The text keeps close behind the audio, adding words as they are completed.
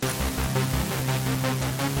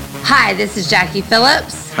Hi, this is Jackie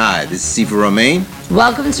Phillips. Hi, this is Sifa Romaine.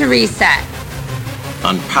 Welcome to Reset.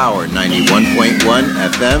 On Power 91.1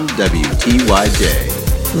 FM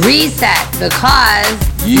WTYJ. Reset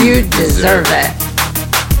because you deserve it.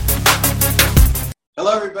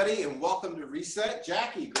 Hello, everybody, and welcome to Reset.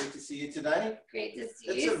 Jackie, great to see you tonight. Great to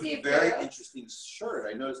see you. It's a very interesting shirt.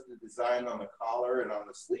 I noticed the design on the collar and on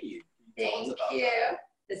the sleeve. Thank you.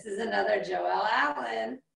 This is another Joelle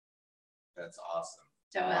Allen. That's awesome.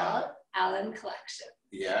 Joelle Allen collection.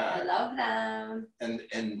 Yeah. I love them.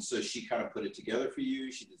 And so she kind of put it together for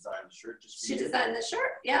you. She designed the shirt just for you. You. She designed the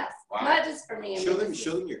shirt, yes. Wow. Not just for me. Show them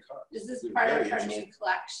your collar. This is part of her new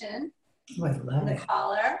collection. Oh, I love the it.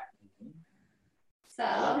 collar. So,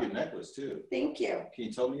 I love your necklace too. Thank you. Can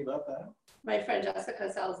you tell me about that? My friend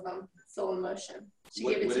Jessica sells them. Soul in Motion. She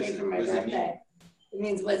What- gave it to me for my birthday. It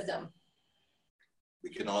means wisdom. We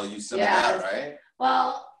can all use some of that, right?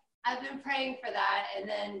 Well, I've been praying for that, and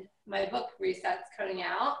then my book Reset's coming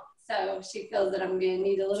out, so she feels that I'm going to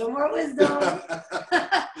need a little more wisdom.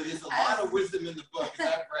 There's a lot of wisdom in the book, and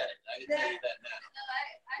I've read it. I can tell you that now.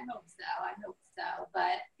 I hope so.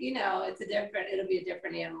 But it'll be a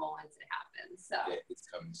different animal once it happens. So yeah, it's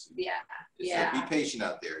coming soon. Yeah. Be patient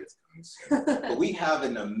out there. It's coming soon. But we have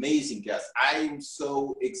an amazing guest. I'm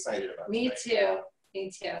so excited about Me tonight.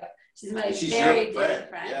 too. She's my She's very your dear friend.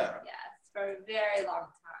 friend. Yeah. Yes, for a very long time.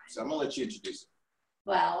 So I'm going to let you introduce her.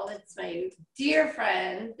 Well, it's my dear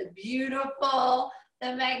friend, the beautiful,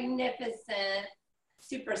 the magnificent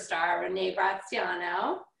superstar, Renee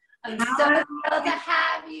Graziano. I'm so thrilled to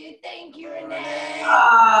have you. Thank you, Renee.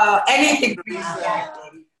 Oh, anything for you,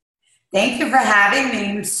 Jackie. Thank you for having me.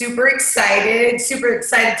 I'm super excited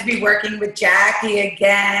to be working with Jackie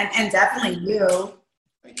again, and definitely you.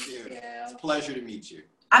 Thank you. It's a pleasure to meet you.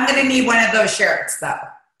 I'm going to need one of those shirts, though.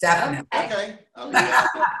 Definitely. Okay. I'll be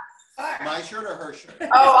happy. My shirt or her shirt? Oh,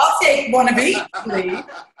 I'll take one of each, please.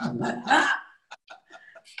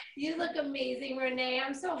 You look amazing, Renee.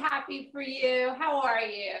 I'm so happy for you. How are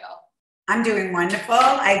you? I'm doing wonderful.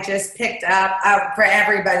 I just picked up, for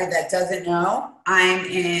everybody that doesn't know, I'm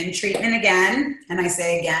in treatment again. And I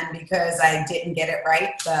say again because I didn't get it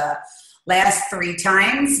right the last 3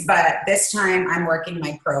 times. But this time I'm working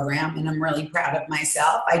my program and I'm really proud of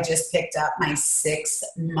myself. I just picked up my 6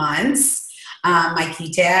 months. My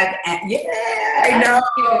key tag, and I know.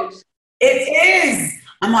 Huge. It is.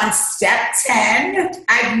 I'm on step 10.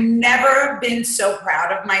 I've never been so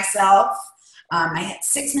proud of myself. I had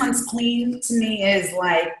 6 months clean. To me is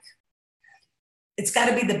like, it's got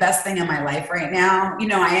to be the best thing in my life right now. You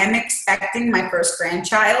know, I am expecting my first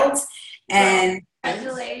grandchild, and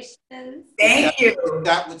congratulations. Thank you. Is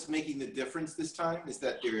that what's making the difference this time? Is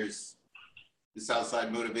that there's this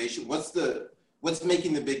outside motivation? What's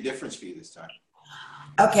making the big difference for you this time?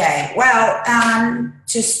 Okay, well,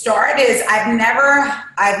 to start is I've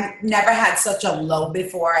never had such a low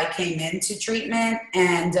before I came into treatment,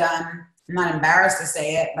 and I'm not embarrassed to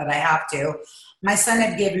say it, but I have to. My son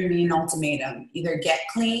had given me an ultimatum: either get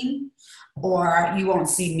clean or you won't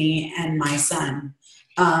see me and my son.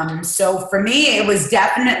 So for me, it was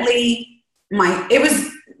definitely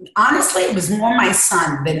honestly, it was more my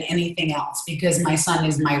son than anything else, because my son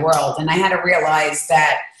is my world. And I had to realize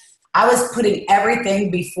that I was putting everything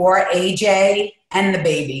before AJ and the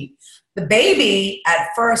baby. The baby, at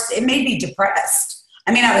first, it made me depressed.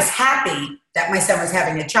 I mean, I was happy that my son was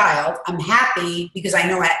having a child. I'm happy because I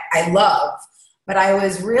know I love. But I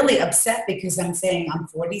was really upset because I'm saying I'm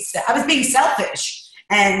 47. I was being selfish.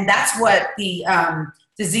 And that's what the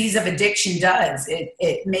disease of addiction does.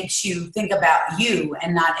 It makes you think about you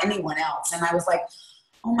and not anyone else. And I was like,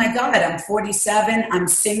 oh my God, I'm 47, I'm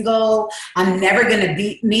single, I'm never gonna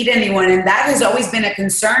meet anyone. And that has always been a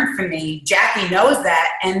concern for me. Jackie knows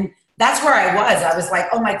that. And that's where I was. I was like,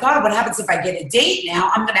 oh my God, what happens if I get a date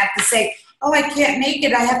now? I'm gonna have to say, oh, I can't make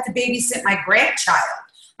it. I have to babysit my grandchild.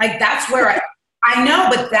 Like, that's where I know,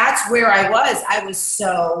 but that's where I was. I was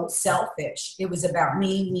so selfish. It was about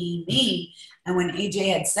me. And when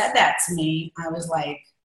AJ had said that to me, I was like,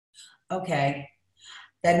 okay.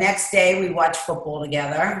 The next day, we watched football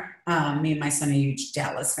together. Me and my son are huge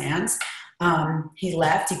Dallas fans. He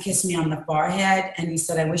left. He kissed me on the forehead, and he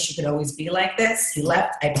said, I wish you could always be like this. He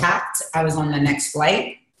left. I packed. I was on the next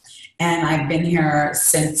flight, and I've been here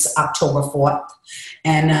since October 4th.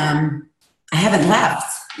 And I haven't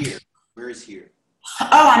left. Here. Where is here?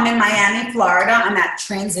 Oh, I'm in Miami, Florida. I'm at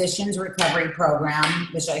Transitions Recovery Program,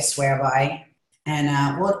 which I swear by. And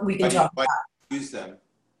we can talk about. Why did you choose them?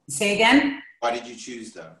 Say again? Why did you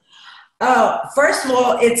choose them? Oh, first of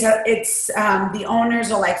all, it's the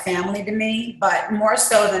owners are like family to me, but more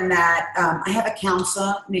so than that, I have a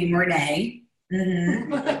counselor named Renee.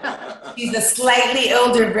 Mm-hmm. She's a slightly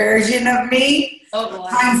older version of me. Oh, boy.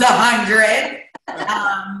 Times 100.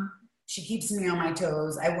 She keeps me on my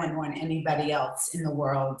toes. I wouldn't want anybody else in the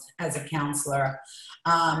world as a counselor.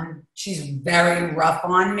 She's very rough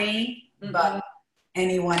on me, but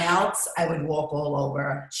anyone else, I would walk all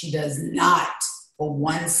over. She does not, for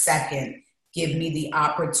 1 second, give me the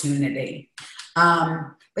opportunity.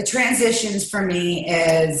 The transitions for me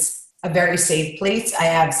is a very safe place. I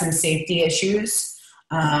have some safety issues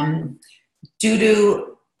due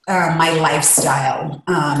to my lifestyle,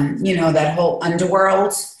 that whole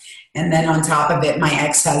underworld. And then on top of it, my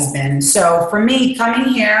ex-husband. So for me,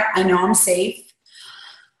 coming here, I know I'm safe.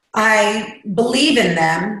 I believe in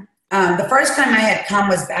them. The first time I had come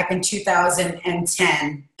was back in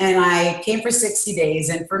 2010, and I came for 60 days.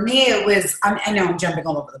 And for me, it was, I know I'm jumping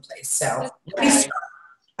all over the place. So let me start.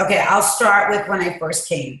 Okay, I'll start with when I first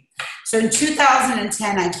came. So in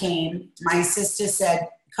 2010, I came. My sister said,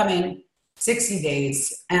 come in 60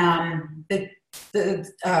 days.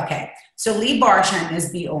 Okay, so Lee Barshan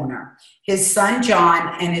is the owner. His son,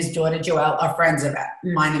 John, and his daughter, Joelle, are friends of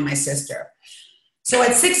mine and my sister. So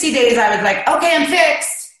at 60 days, I was like, okay, I'm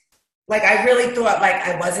fixed. Like, I really thought, like,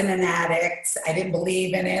 I wasn't an addict. I didn't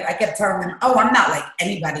believe in it. I kept telling them, oh, I'm not like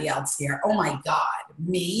anybody else here. Oh, my God.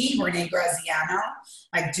 Me, Renee Graziano?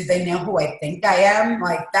 Like, do they know who I think I am?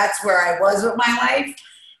 Like, that's where I was with my life.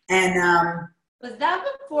 And was that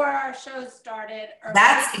before our show started? Or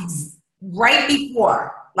that's right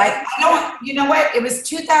before. Like, I don't, you know what? It was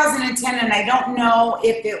 2010, and I don't know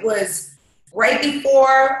if it was right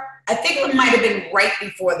before. I think it might have been right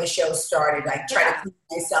before the show started. I tried to clean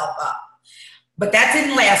myself up. But that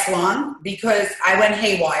didn't last long because I went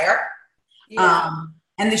haywire. Yeah.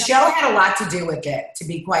 And the show had a lot to do with it, to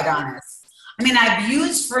be quite honest. I mean, I've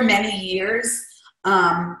used for many years,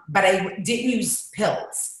 but I didn't use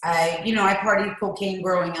pills. I partied cocaine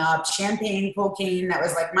growing up, champagne cocaine. That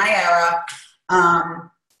was like my era.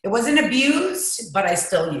 It wasn't abused, but I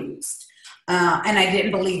still used. And I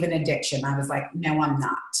didn't believe in addiction. I was like, no, I'm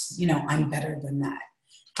not. I'm better than that.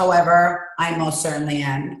 However, I most certainly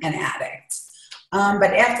am an addict.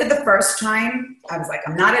 But after the first time, I was like,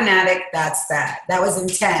 I'm not an addict. That's that. That was in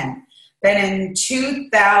 10. Then in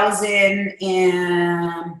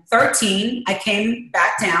 2013, I came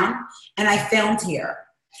back down and I filmed here.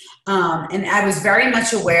 And I was very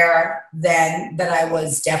much aware then that I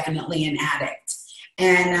was definitely an addict.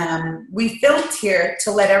 And we filmed here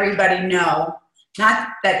to let everybody know, not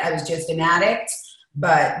that I was just an addict,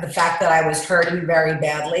 but the fact that I was hurting very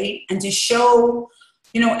badly, and to show,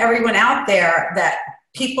 everyone out there that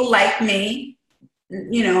people like me,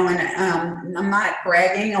 and I'm not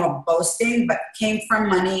bragging or boasting, but came from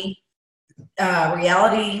money,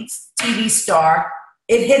 reality TV star.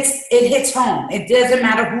 It hits home. It doesn't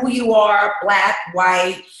matter who you are, black,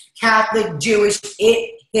 white, Catholic, Jewish,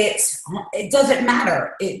 it doesn't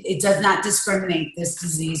matter. It does not discriminate this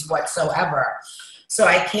disease whatsoever. So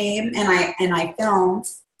I came and I filmed,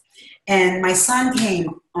 and my son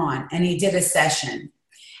came on and he did a session,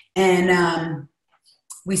 and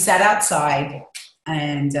we sat outside,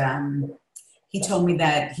 and he told me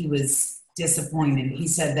that he was disappointed. He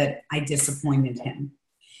said that I disappointed him,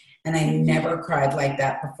 and I never cried like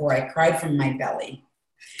that before. I cried from my belly,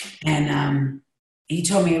 and he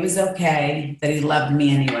told me it was okay, that he loved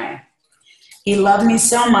me anyway. He loved me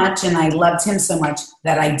so much, and I loved him so much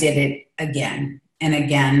that I did it again and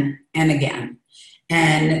again and again.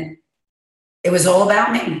 And it was all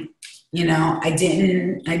about me. I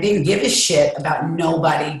didn't give a shit about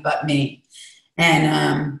nobody but me.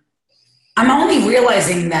 And I'm only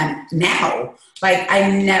realizing that now. Like,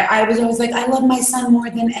 I was always like, I love my son more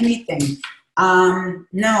than anything.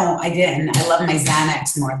 No, I didn't. I love my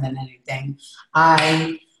Xanax more than anything.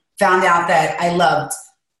 I found out that I loved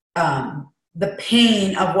the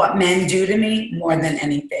pain of what men do to me more than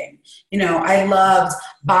anything. I loved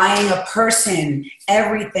buying a person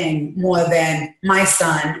everything more than my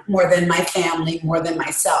son, more than my family, more than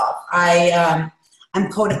myself. I'm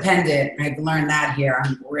codependent. I've learned that here.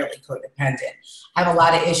 I'm really codependent. I have a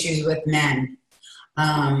lot of issues with men.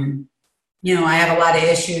 I have a lot of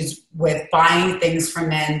issues with buying things from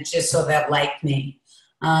men just so they like me.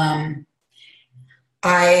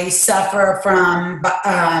 I suffer from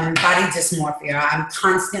body dysmorphia. I'm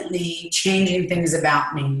constantly changing things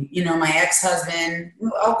about me. My ex-husband,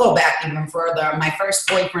 I'll go back even further. My first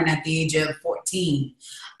boyfriend at the age of 14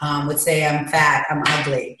 would say I'm fat, I'm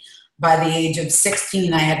ugly. By the age of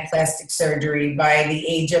 16, I had plastic surgery. By the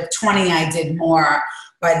age of 20, I did more.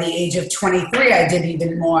 By the age of 23, I did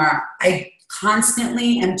even more. I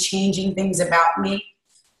constantly am changing things about me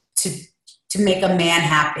to make a man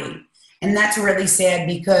happy. And that's really sad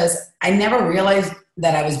because I never realized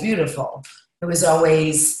that I was beautiful. It was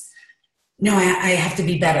always, no, I have to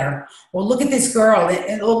be better. Well, look at this girl.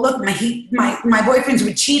 Oh, look, my boyfriends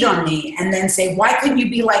would cheat on me and then say, why couldn't you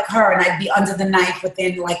be like her? And I'd be under the knife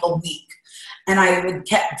within like a week. And I would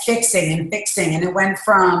kept fixing. And it went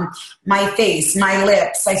from my face, my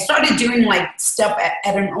lips. I started doing like stuff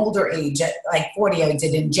at an older age. At like 40, I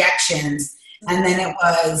did injections. And then it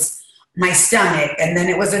was my stomach. And then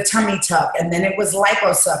it was a tummy tuck. And then it was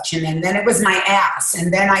liposuction. And then it was my ass.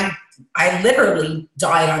 And then I literally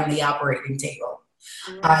died on the operating table.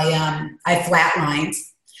 I flatlined.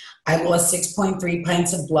 I lost 6.3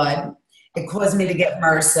 pints of blood. It caused me to get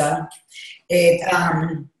MRSA. They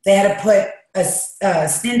had to put a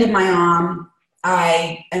stent in my arm.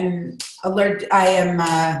 I am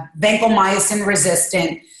vancomycin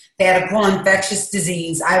resistant. They had to call infectious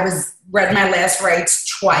disease. I was read my last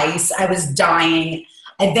rites twice. I was dying.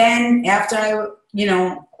 And then after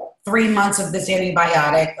 3 months of this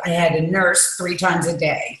antibiotic, I had a nurse 3 times a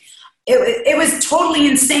day. It was totally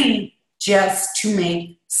insane just to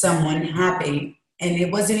make someone happy. And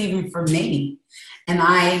it wasn't even for me. And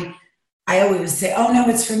I always say, oh, no,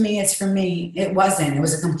 it's for me, it's for me. It wasn't. It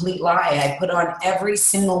was a complete lie. I put on every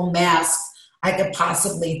single mask I could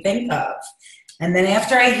possibly think of. And then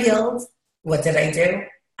after I healed, what did I do?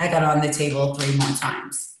 I got on the table 3 more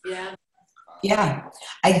times. Yeah. Yeah.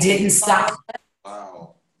 I didn't stop.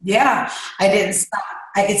 Wow. Yeah. I didn't stop.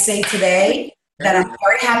 I could say today that I'm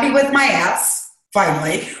very happy with my ass,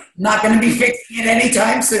 finally. Not going to be fixing it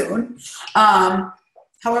anytime soon.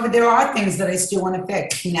 However, there are things that I still want to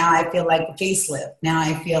fix. Now I feel like a facelift. Now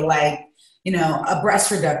I feel like, a breast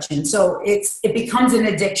reduction. So it becomes an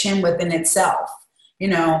addiction within itself.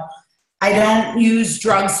 I don't use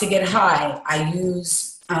drugs to get high. I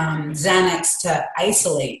use Xanax to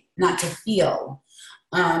isolate, not to feel.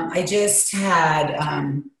 I just had,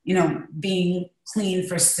 being clean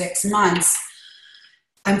for 6 months,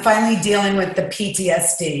 I'm finally dealing with the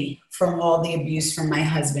PTSD from all the abuse from my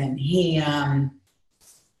husband. He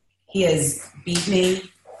has beat me.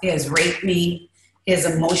 He has raped me. He has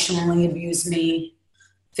emotionally abused me.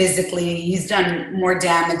 Physically, he's done more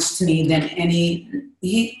damage to me than let me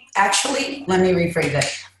rephrase it.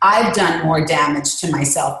 I've done more damage to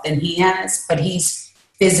myself than he has, but he's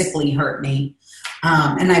physically hurt me.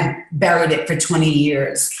 And I've buried it for 20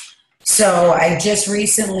 years. So I just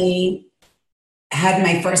recently had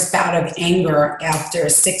my first bout of anger after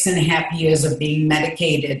 6.5 years of being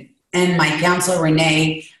medicated. And my counselor,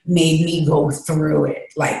 Renee, made me go through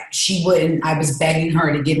it. Like I was begging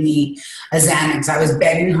her to give me a Xanax. I was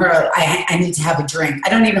begging her, I need to have a drink. I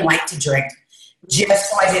don't even like to drink, just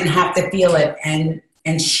so I didn't have to feel it. And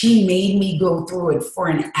she made me go through it for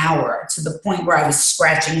an hour, to the point where I was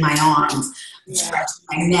scratching my arms, scratching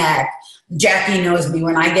my neck. Jackie knows me.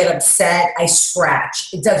 When I get upset, I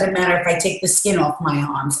scratch. It doesn't matter if I take the skin off my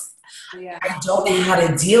arms. Yeah. I don't know how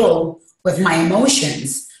to deal with my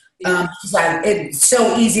emotions. It's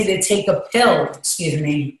so easy to take a pill. Excuse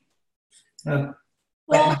me. Well,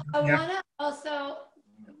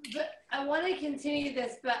 I want to continue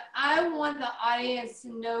this, but I want the audience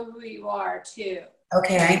to know who you are too.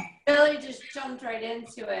 Okay. Really just jumped right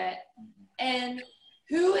into it. And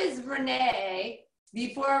who is Renee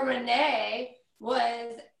before Renee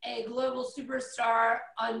was a global superstar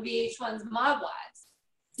on VH-1's Mob Wives?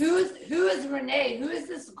 Who is Renee? Who is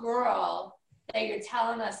this girl that you're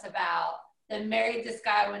telling us about that married this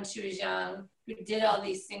guy when she was young, who did all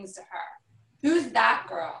these things to her? Who's that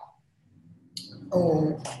girl?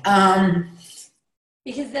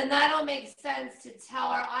 Because then that'll make sense to tell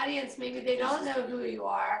our audience, maybe they don't know who you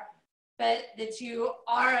are, but that you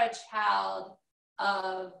are a child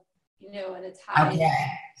of, an Italian. Okay.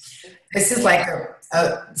 This is like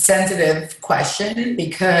a sensitive question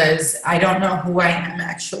because I don't know who I am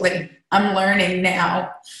actually. I'm learning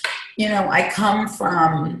now. I come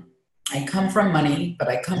from money, but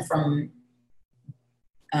I come from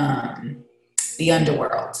the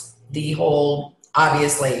underworld, the whole,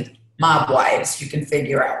 obviously, mob wives. You can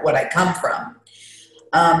figure out what I come from.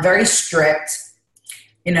 Very strict.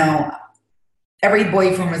 Every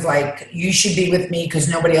boyfriend was like, you should be with me because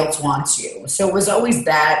nobody else wants you. So it was always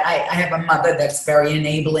that. I have a mother that's very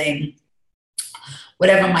enabling.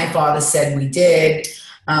 Whatever my father said, we did.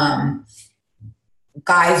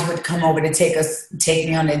 Guys would come over to take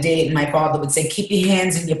me on a date, and my father would say, keep your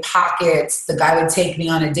hands in your pockets. The guy would take me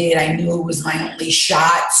on a date. I knew it was my only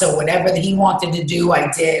shot, so whatever he wanted to do,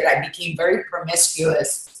 I did. I became very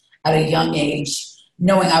promiscuous at a young age,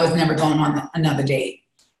 knowing I was never going on another date.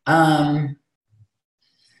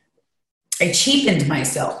 I cheapened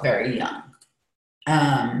myself very young.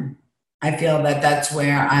 I feel that that's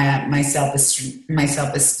where my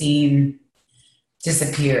self-esteem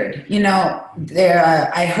disappeared. You know,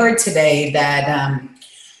 I heard today that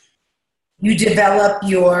you develop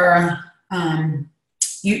your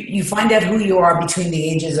you find out who you are between the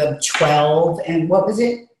ages of 12 and what was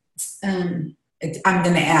it? I'm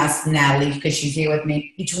going to ask Natalie because she's here with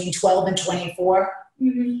me. Between 12 and 24,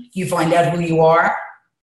 you find out who you are.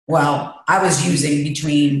 Well, I was using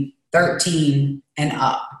between 13 and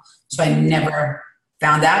up, so I never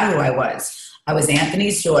found out who I was. I was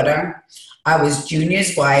Anthony's daughter. I was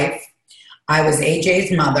Junior's wife. I was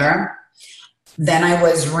AJ's mother. Then I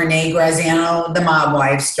was Renee Graziano, the mob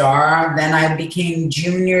wife star. Then I became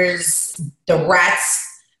Junior's, the rat's,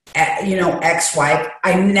 ex-wife.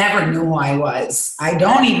 I never knew who I was. I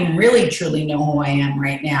don't even really truly know who I am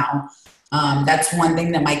right now. That's one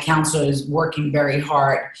thing that my counselor is working very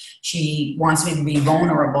hard. She wants me to be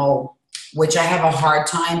vulnerable, which I have a hard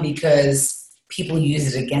time because people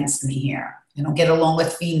use it against me here. I don't get along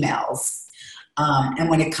with females. And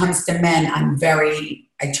when it comes to men,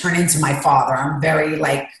 I turn into my father. I'm very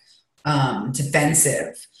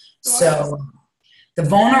defensive. So the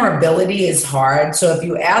vulnerability is hard. So if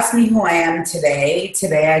you ask me who I am today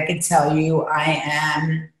I could tell you I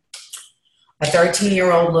am a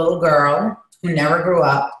 13-year-old little girl who never grew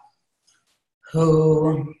up,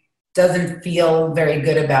 who doesn't feel very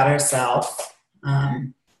good about herself,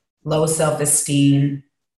 low self-esteem,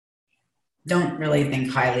 don't really think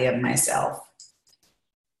highly of myself.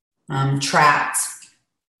 Trapped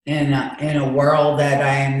in a world that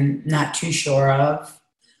I'm not too sure of.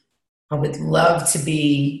 I would love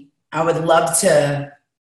to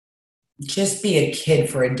just be a kid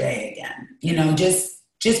for a day again.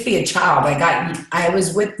 Just be a child. I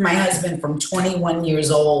was with my husband from 21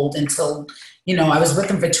 years old until, I was with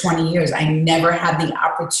him for 20 years. I never had the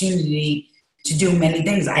opportunity to do many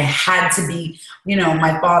things. I had to be,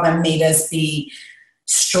 my father made us be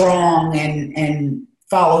strong and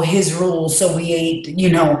follow his rules. So we ate,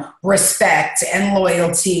 respect and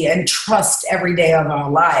loyalty and trust every day of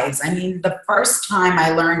our lives. I mean, the first time I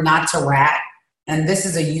learned not to rat, and this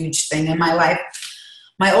is a huge thing in my life,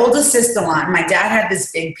 my older sister, my dad had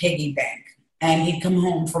this big piggy bank, and he'd come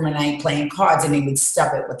home from a night playing cards and he would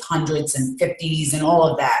stuff it with hundreds and 50s and all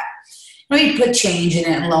of that. He'd put change in it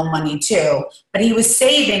and loan money too, but he was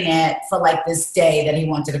saving it for this day that he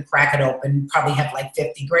wanted to crack it open, probably have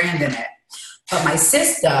 50 grand in it. But my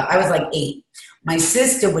sister, I was 8. My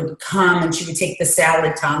sister would come and she would take the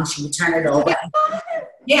salad tongue, she would turn it over.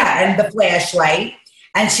 And the flashlight,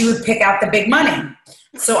 and she would pick out the big money.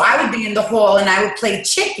 So I would be in the hall and I would play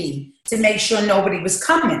chicky to make sure nobody was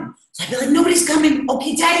coming. So I'd be like, nobody's coming.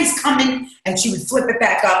 Okay, daddy's coming. And she would flip it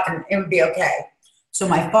back up and it would be okay. So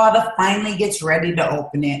my father finally gets ready to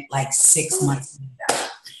open it 6 months later.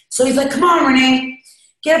 So he's like, come on, Renee.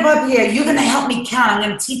 Get up here. You're going to help me count. I'm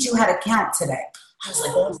going to teach you how to count today. I was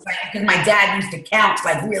like, oh, because my dad used to count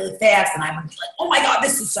really fast. And I was like, oh my God,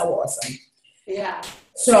 this is so awesome. Yeah.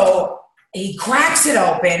 So he cracks it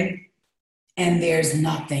open and there's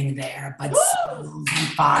nothing there but zeros and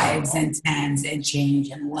 5s and 10s and change.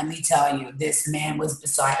 And let me tell you, this man was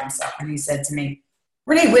beside himself. And he said to me,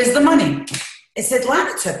 Renee, where's the money? I said,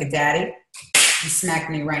 Lana took it, Daddy. He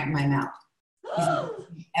smacked me right in my mouth.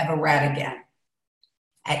 He's never rat again.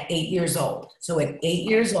 At 8 years old. So at 8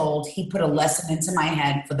 years old, he put a lesson into my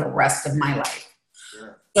head for the rest of my life.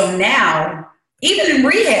 Sure. So now, even in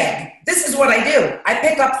rehab, this is what I do. I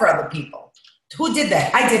pick up for other people. Who did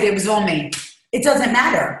that? I did. It was all me. It doesn't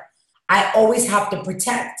matter. I always have to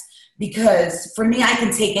protect because for me, I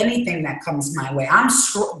can take anything that comes my way. I'm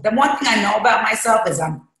strong. The one thing I know about myself is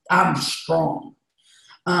I'm strong.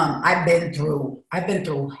 I've been through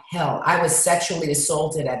hell. I was sexually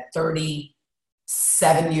assaulted at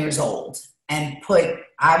 37 years old and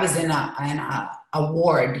I was in a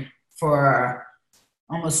ward for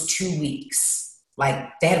almost 2 weeks.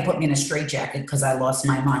 They had to put me in a straitjacket because I lost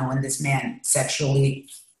my mind when this man sexually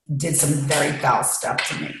did some very foul stuff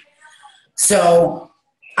to me. So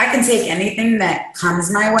I can take anything that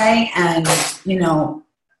comes my way. And,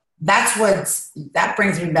 that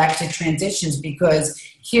brings me back to transitions because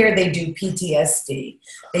here they do PTSD.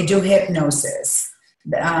 They do hypnosis.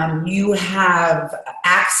 You have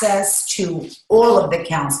access to all of the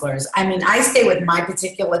counselors. I mean, I stay with my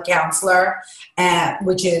particular counselor,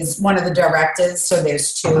 which is one of the directors. So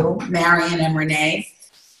there's 2, Marion and Renee.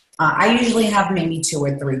 I usually have maybe 2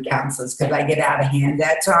 or 3 counselors because I get out of hand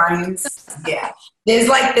at times. Yeah. There's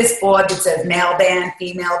this board that says male ban,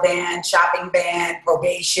 female ban, shopping ban,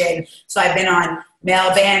 probation. So I've been on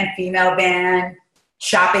male ban, female ban,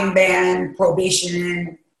 shopping ban,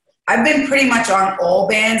 probation, I've been pretty much on all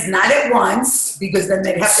bands, not at once, because then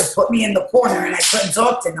they'd have to put me in the corner and I couldn't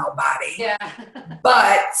talk to nobody. Yeah.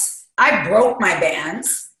 But I broke my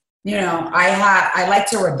bands. You know, I like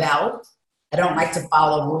to rebel. I don't like to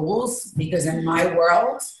follow rules because in my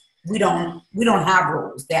world, we don't have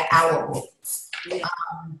rules. They're our rules. Yeah.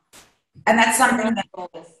 And that's something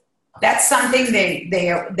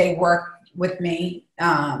they work with me,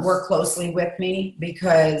 work closely with me,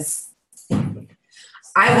 because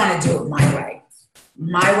I want to do it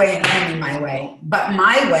my way and only my way. But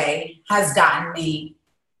my way has gotten me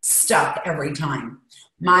stuck every time.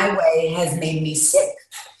 My way has made me sick.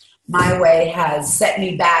 My way has set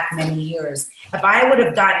me back many years. If I would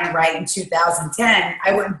have gotten it right in 2010,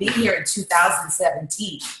 I wouldn't be here in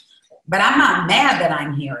 2017. But I'm not mad that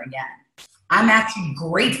I'm here again. I'm actually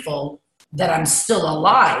grateful that I'm still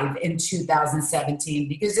alive in 2017,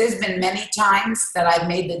 because there's been many times that I've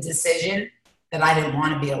made the decision that I didn't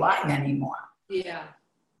want to be alive anymore. Yeah.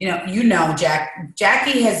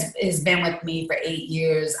 Jackie has been with me for 8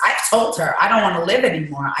 years. I've told her I don't want to live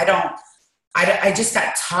anymore. I just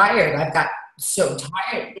got tired. I've got so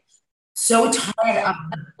tired of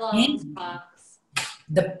the pain.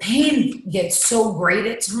 The pain gets so great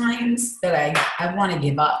at times that I want to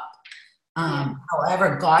give up.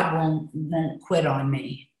 However, God won't quit on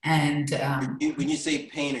me. And when you say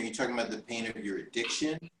pain, are you talking about the pain of your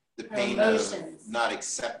addiction? The pain of not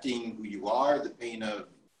accepting who you are, the pain of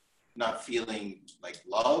not feeling like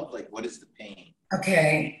love? Like, what is the pain?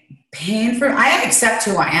 Okay, I accept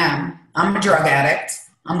who I am. I'm a drug addict.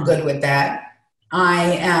 I'm good with that.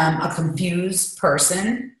 I am a confused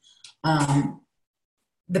person.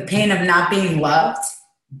 The pain of not being loved,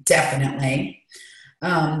 definitely.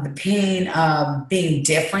 The pain of being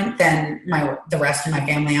different than the rest of my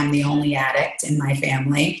family. I'm the only addict in my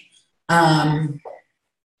family.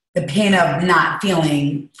 The pain of not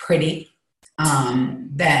feeling pretty,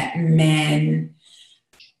 that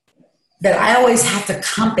I always have to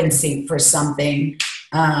compensate for something.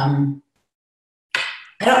 I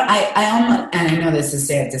almost, and I know this is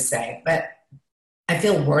sad to say, but I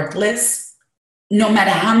feel worthless. No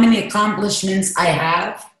matter how many accomplishments I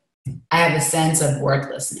have a sense of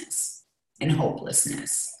worthlessness and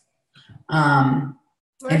hopelessness.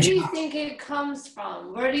 Where do you think it comes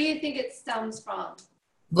from? Where do you think it stems from?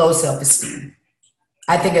 Low self-esteem.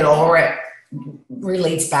 I think it all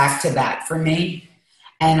relates back to that for me.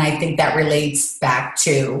 And I think that relates back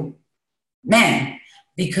to men.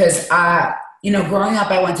 Because, growing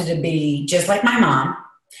up, I wanted to be just like my mom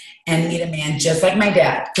and meet a man just like my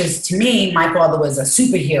dad. Because to me, my father was a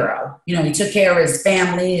superhero. You know, he took care of his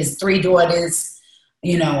family, his 3 daughters.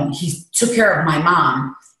 You know, he took care of my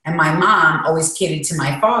mom. And my mom always catered to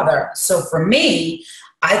my father. So for me,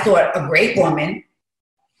 I thought a great woman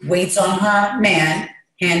waits on her man,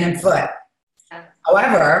 hand and foot.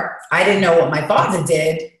 However, I didn't know what my father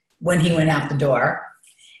did when he went out the door.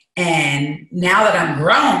 And now that I'm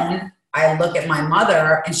grown, I look at my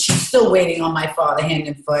mother and she's still waiting on my father, hand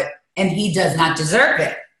and foot, and he does not deserve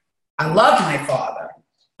it. I love my father,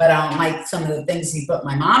 but I don't like some of the things he put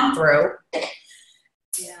my mom through.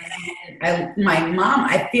 Yeah. My mom,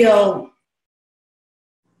 I feel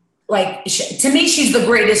like, to me, she's the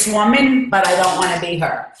greatest woman, but I don't want to be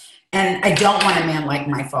her. And I don't want a man like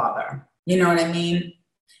my father. You know what I mean?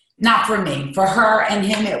 Not for me. For her and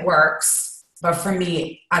him, it works. But for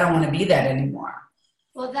me, I don't want to be that anymore.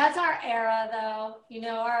 Well, that's our era, though. You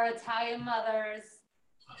know, our Italian mothers,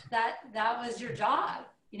 that was your job.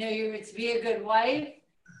 You know, you were to be a good wife.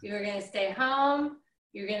 You were going to stay home.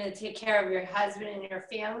 You're going to take care of your husband and your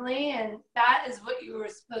family. And that is what you were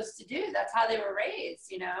supposed to do. That's how they were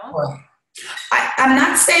raised, you know? Well, I'm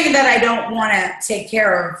not saying that I don't want to take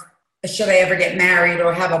care of, should I ever get married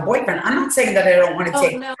or have a boyfriend. I'm not saying that I don't want to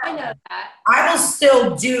take no, I know that. I will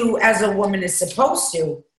still do as a woman is supposed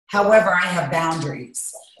to. However, I have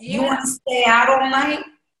boundaries. Yeah. You want to stay out all night?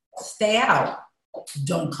 Stay out.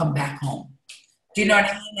 Don't come back home. Do you know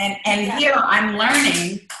what I mean? And here I'm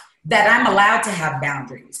learning that I'm allowed to have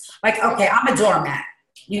boundaries. Like, okay, I'm a doormat.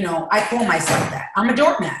 You know, I call myself that. I'm a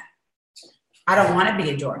doormat. I don't want to be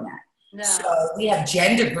a doormat. No. So we have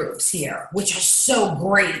gender groups here, which are so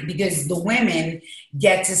great because the women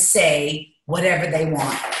get to say whatever they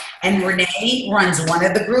want. And Renee runs one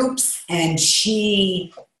of the groups, and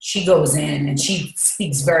she goes in and she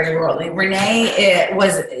speaks very early. Renee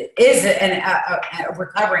is a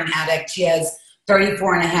recovering addict. She has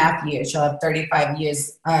 34 and a half years. She'll have 35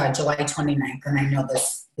 years July 29th. And I know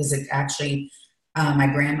this is actually, my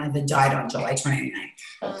grandmother died on July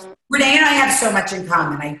 29th. Renee and I have so much in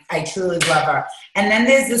common. I truly love her. And then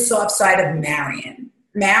there's the soft side of Marion.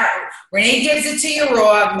 Renee gives it to you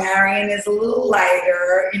raw. Marion is a little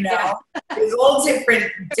lighter, you know. There's all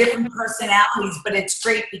different personalities, but it's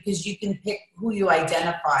great because you can pick who you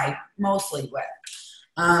identify mostly with.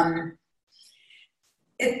 I'm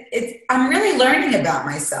really learning about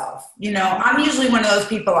myself. You know, I'm usually one of those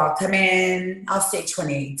people, I'll come in, I'll stay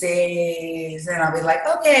 28 days, and I'll be like,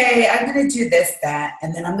 okay, I'm going to do this, that,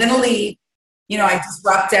 and then I'm going to leave. You know, I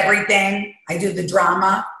disrupt everything. I do the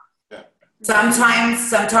drama.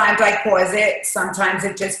 Sometimes I cause it. Sometimes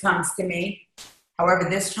it just comes to me. However,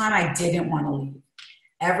 this time I didn't want to leave.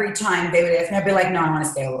 Every time they would ask me, I'd be like, no, I want to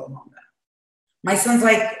stay a little longer. My son's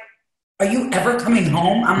like, are you ever coming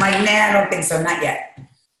home? I'm like, nah, I don't think so, not yet.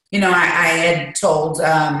 You know, I told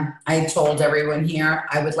everyone here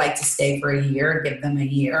I would like to stay for a year, give them a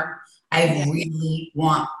year. I really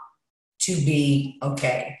want to be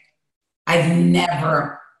okay. I've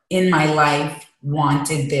never in my life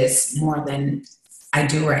wanted this more than I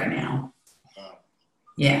do right now.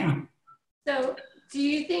 Yeah. So do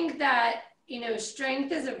you think that, you know,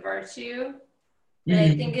 strength is a virtue, but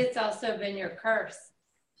I think it's also been your curse?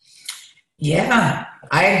 Yeah,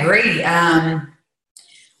 I agree.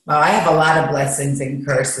 Well, I have a lot of blessings and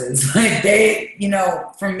curses. Like you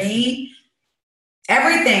know, for me,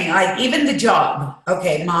 everything, like even the job,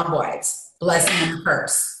 okay, mom-wise, blessing and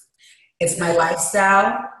curse. It's my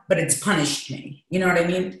lifestyle, but it's punished me. You know what I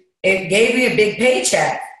mean? It gave me a big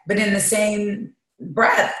paycheck, but in the same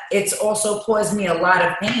breath, it's also caused me a lot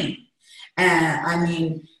of pain. And I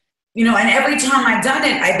mean, you know, and every time I've done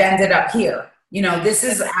it, I've ended up here. You know, this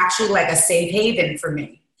is actually like a safe haven for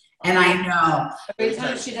me. And I know. Every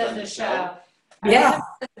time she does a show. Yeah.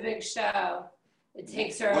 It's a big show. It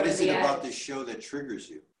takes her What over is the it edge. about this show that triggers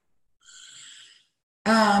you?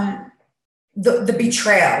 The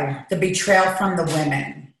betrayal from the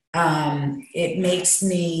women. It makes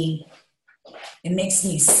me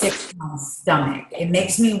sick to my stomach. It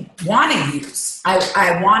makes me want to use.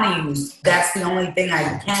 I want to use. That's the only thing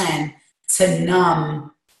I can to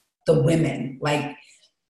numb the women. Like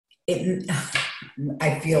it,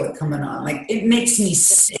 I feel it coming on. Like it makes me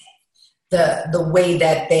sick. The way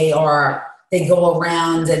that they go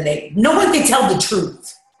around and no one can tell the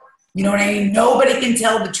truth. You know what I mean? Nobody can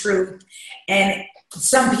tell the truth. And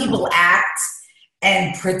some people act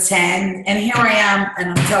and pretend, and here I am, and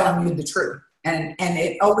I'm telling you the truth. And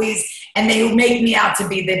they make me out to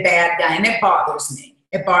be the bad guy, and it bothers me.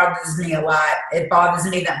 It bothers me a lot. It bothers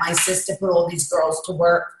me that my sister put all these girls to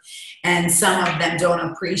work, and some of them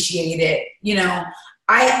don't appreciate it. You know,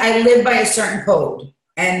 I live by a certain code,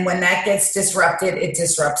 and when that gets disrupted, it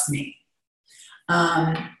disrupts me.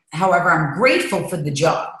 However, I'm grateful for the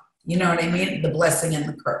job. You know what I mean? The blessing and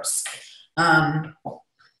the curse.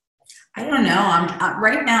 I don't know. I'm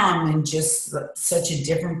right now. I'm in just such a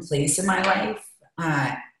different place in my life.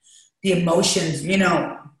 The emotions, you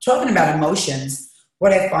know, talking about emotions,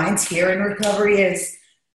 what I find here in recovery is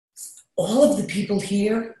all of the people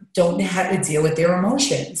here don't know how to deal with their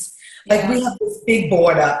emotions. Like we have this big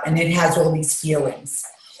board up and it has all these feelings.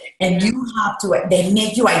 And you have to, they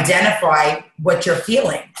make you identify what you're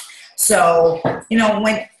feeling. So, you know,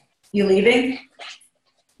 when you're leaving,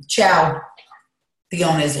 ciao. The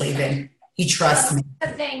owner's leaving. He trusts me.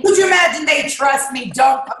 Could you imagine they trust me?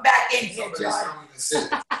 Don't come back in here, John.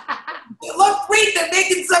 Look, wait, they're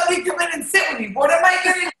making somebody come in and sit with me. What am I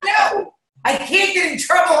going to do? I can't get in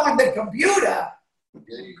trouble on the computer.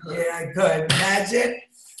 Yeah, I could. Imagine.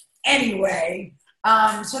 Anyway,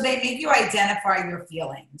 so they make you identify your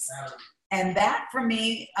feelings. And that, for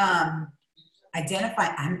me, I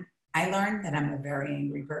learned that I'm a very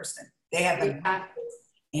angry person. They have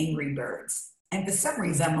angry birds. And for some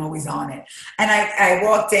reason, I'm always on it. And I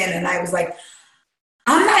walked in and I was like,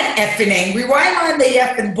 I'm not effing angry. Why am I on the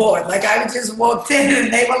effing board? Like, I just walked in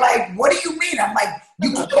and they were like, what do you mean? I'm like,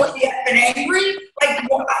 you call me effing angry? Like,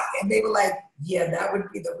 what? And they were like, yeah, that would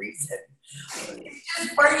be the reason. It's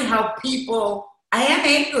just funny how I am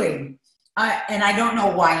angry. And I don't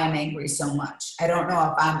know why I'm angry so much. I don't know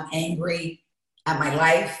if I'm angry at my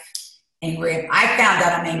life. I found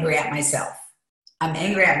out I'm angry at myself. I'm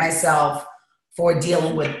angry at myself for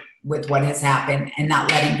dealing with what has happened and not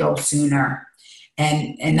letting go sooner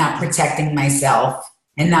and not protecting myself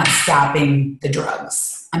and not stopping the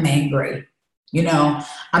drugs. I'm angry. You know,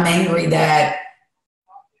 I'm angry that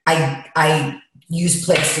I use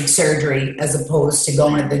plastic surgery as opposed to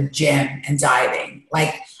going to the gym and dieting.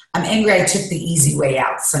 Like, I'm angry I took the easy way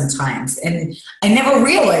out sometimes. And I never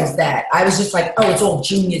realized that. I was just like, oh, it's all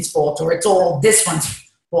Junior's fault or it's all this one's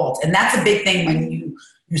fault. And that's a big thing when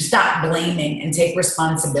you stop blaming and take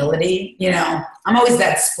responsibility. You know, I'm always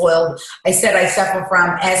that spoiled. I said I suffer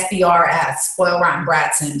from SBRS, spoiled rotten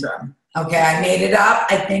brat syndrome. Okay, I made it up.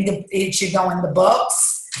 I think it should go in the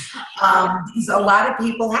books. Because a lot of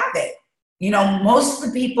people have it. You know, most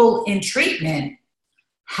of the people in treatment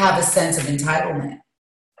have a sense of entitlement.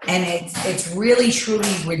 And it's really, truly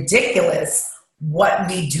ridiculous what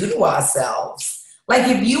we do to ourselves. Like,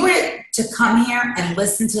 if you were to come here and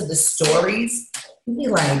listen to the stories, you'd be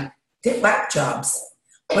like, they're whack jobs.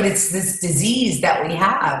 But it's this disease that we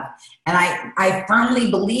have. And I firmly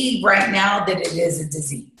believe right now that it is a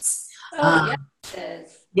disease. Oh, yes, it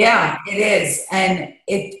is. Yeah, it is. And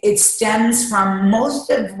it stems from, most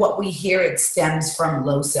of what we hear, it stems from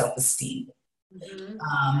low self-esteem.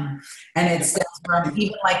 Mm-hmm. And it stems from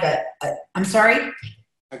even like I'm sorry?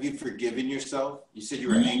 Have you forgiven yourself? You said you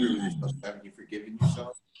were angry with yourself. Haven't you forgiven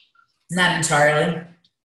yourself? Not entirely.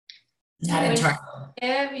 Not when entirely. You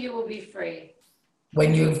forgive, you will be free.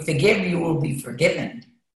 When you forgive, you will be forgiven.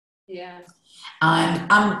 Yeah.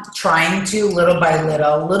 I'm trying to, little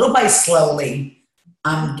by slowly.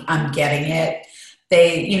 I'm getting it.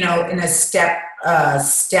 They, you know, in a step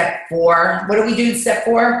 4. What do we do in step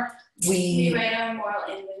 4? We write our moral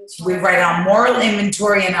inventory. We write our moral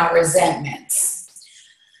inventory and our resentments.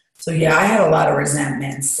 So yeah, I had a lot of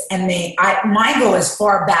resentments, and mine go as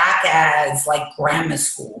far back as like grammar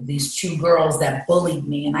school. These 2 girls that bullied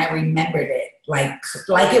me, and I remembered it like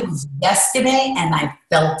it was yesterday, and I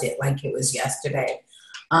felt it like it was yesterday.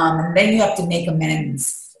 And then you have to make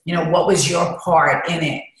amends. You know, what was your part in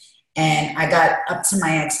it? And I got up to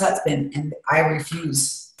my ex-husband, and I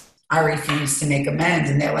refused to make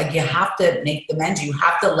amends. And they're like, you have to make the amends. You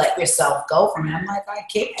have to let yourself go from it. I'm like, I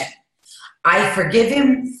can't. I forgive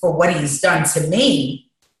him for what he's done to me,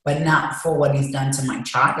 but not for what he's done to my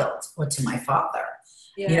child or to my father.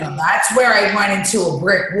 Yeah. You know, that's where I run into a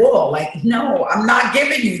brick wall. Like, no, I'm not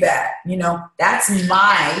giving you that. You know, that's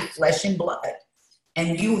my flesh and blood.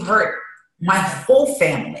 And you hurt my whole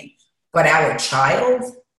family. But our child,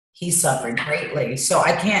 he suffered greatly. So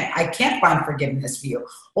I can't find forgiveness for you.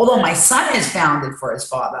 Although my son has found it for his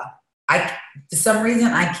father. For some reason,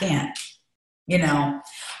 I can't, you know.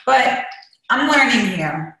 But I'm learning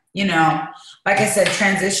here, you know. Like I said,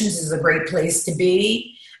 transitions is a great place to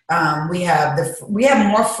be. We have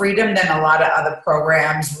more freedom than a lot of other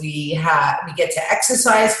programs. We get to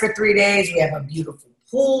exercise for 3 days. We have a beautiful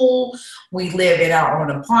pool. We live in our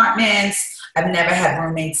own apartments. I've never had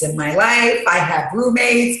roommates in my life. I have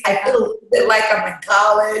roommates. I feel a little bit like I'm in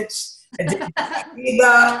college. I didn't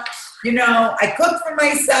either. You know, I cook for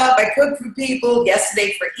myself. I cook for people.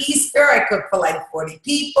 Yesterday for Easter, I cooked for like 40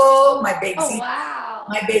 people. My big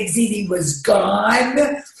ziti was gone.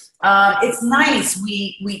 It's nice.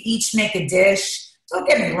 We each make a dish. Don't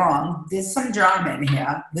get me wrong. There's some drama in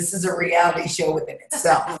here. This is a reality show within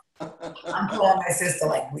itself. I'm calling my sister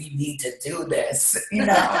like, we need to do this. You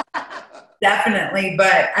know, definitely.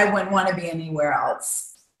 But I wouldn't want to be anywhere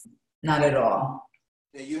else. Not at all.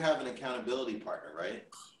 Now you have an accountability partner, right?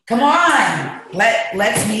 Come on,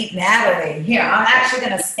 let's meet Natalie. Here, I'm actually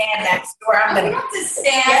going to stand next door. I'm going to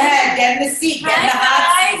stand. Go ahead, get in the seat. Get in the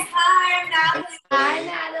hot seat. Hi, I'm Natalie. Hi,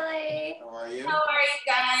 Natalie. How are you? How are you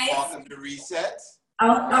guys? Welcome to Reset.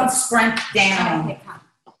 I'll scrunch down.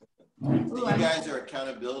 So you guys are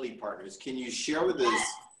accountability partners. Can you share with us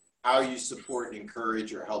how you support,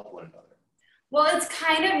 encourage, or help one another? Well, it's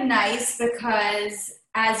kind of nice because,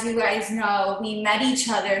 as you guys know, we met each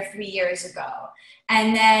other 3 years ago.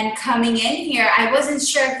 And then coming in here, I wasn't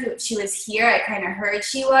sure if she was here. I kind of heard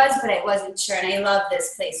she was, but I wasn't sure. And I love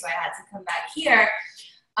this place, so I had to come back here.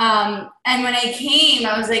 And when I came,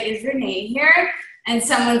 I was like, is Renee here? And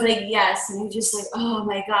someone's like, yes. And I'm just like, oh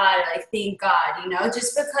my God, like, thank God, you know,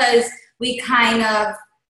 just because we kind of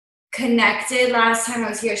connected last time I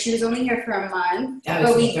was here. She was only here for a month,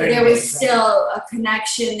 but there was still a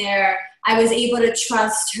connection there. I was able to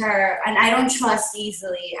trust her, and I don't trust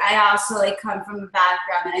easily. I also like come from a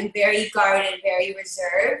background, and I'm very guarded, very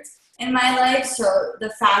reserved in my life. So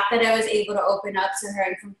the fact that I was able to open up to her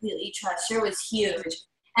and completely trust her was huge.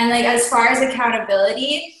 And like, as far as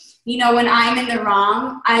accountability, you know, when I'm in the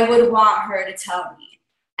wrong, I would want her to tell me,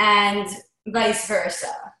 and vice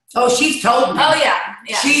versa. Oh, she's told me. Oh, yeah.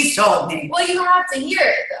 She's told me. Well, you have to hear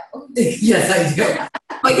it, though. Yes, I do.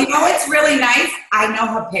 But you know what's really nice? I know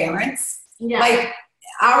her parents. Yeah. Like,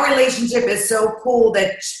 our relationship is so cool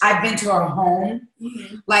that I've been to her home.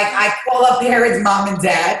 Mm-hmm. Like, I call up Herod's mom and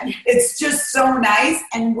dad. It's just so nice.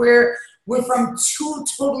 And we're from 2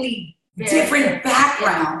 totally different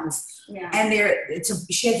backgrounds. Yeah. And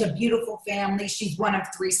she has a beautiful family. She's one of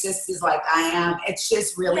 3 sisters like I am. It's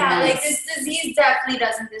just really nice. Like this disease definitely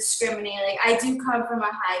doesn't discriminate. Like I do come from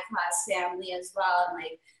a high class family as well, and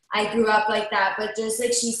like I grew up like that. But just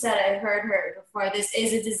like she said, I heard her before, this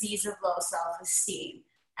is a disease of low self-esteem.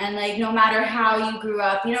 And like no matter how you grew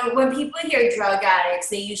up, you know, when people hear drug addicts,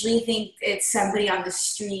 they usually think it's somebody on the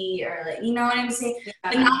street or like, you know what I'm saying? Yeah.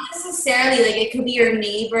 But not necessarily. Like it could be your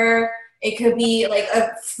neighbor. It could be like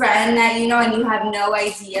a friend that you know and you have no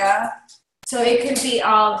idea. So it could be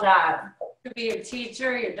all of that. It could be your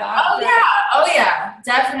teacher, your doctor. Oh yeah,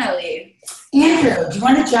 definitely. Andrew, do you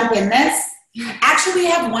want to jump in this? Actually, we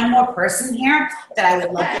have one more person here that I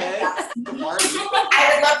would love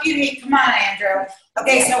I would love you to meet. Come on, Andrew.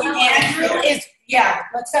 Okay, so Andrew is,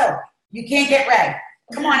 let's go. You can't get red.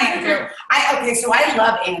 Come on, Andrew. So I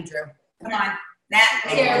love Andrew. Come on.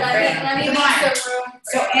 Here, let me come on.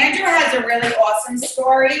 So Andrew has a really awesome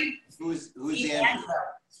story. Who's Andrew?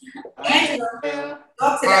 Andrew,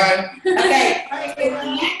 talk to them. Okay.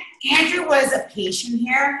 Andrew was a patient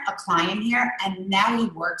here, a client here, and now he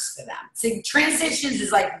works for them. So Transitions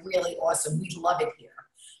is like really awesome. We love it here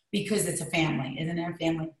because it's a family, isn't it? A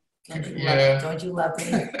family. Don't you love it? Don't you love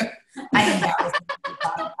it?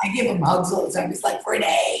 I give him hugs all the time. He's like,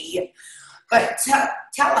 Renee. But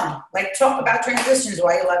tell them, like, talk about Transitions,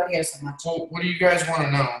 why you love it here so much. Well, what do you guys want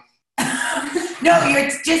to know? No,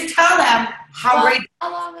 you just tell them how great.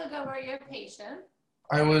 How long ago were you a patient?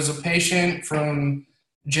 I was a patient from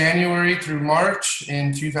January through March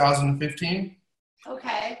in 2015.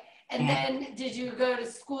 Okay. And then did you go to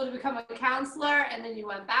school to become a counselor and then you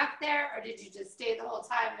went back there, or did you just stay the whole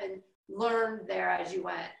time and learn there as you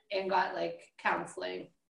went and got like counseling?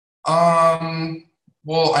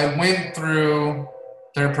 Well, I went through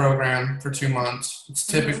their program for 2 months. It's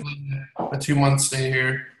typically a 2-month stay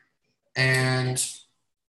here. And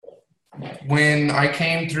when I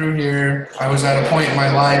came through here, I was at a point in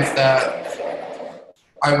my life that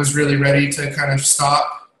I was really ready to kind of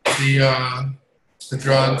stop the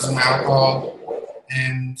drugs and alcohol.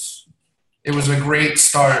 And it was a great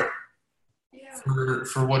start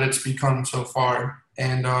for what it's become so far.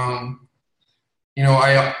 And, you know,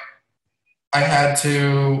 I had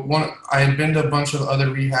been to a bunch of other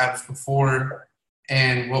rehabs before,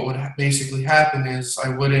 and what would basically happen is I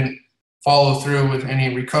wouldn't follow through with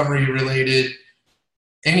any recovery related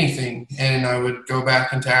anything, and I would go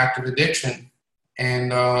back into active addiction.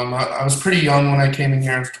 And I was pretty young when I came in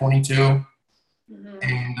here. I was 22,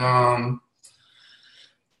 and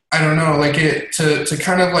I don't know, like to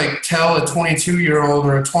kind of like tell a 22-year-old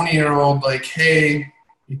or a 20-year-old like, hey,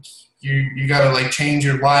 you gotta like change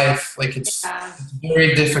your life. Like it's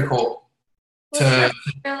very difficult to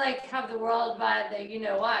feel like have the world vibe that you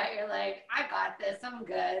know what you're like, I got this, I'm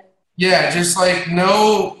good. Yeah, just like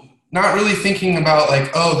not really thinking about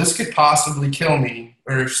like, oh, this could possibly kill me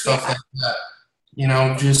or stuff like that. You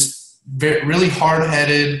know, just really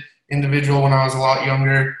hard-headed individual when I was a lot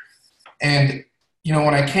younger. And you know,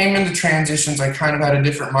 when I came into Transitions, I kind of had a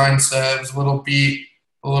different mindset. I was a little beat,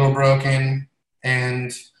 a little broken,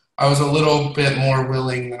 and I was a little bit more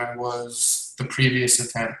willing than I was the previous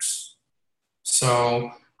attempts.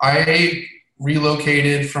 So I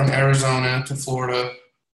relocated from Arizona to Florida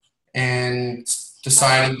and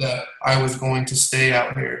decided that I was going to stay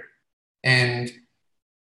out here and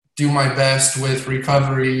do my best with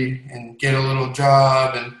recovery and get a little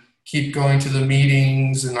job and keep going to the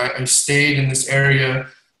meetings. And I stayed in this area.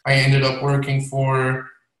 I ended up working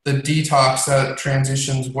for the detox that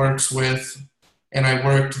Transitions works with, and I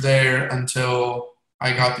worked there until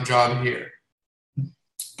I got the job here.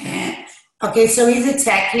 Okay, so he's a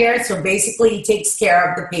tech here. So basically he takes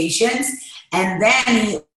care of the patients. And then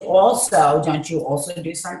he also, don't you also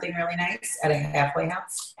do something really nice at a halfway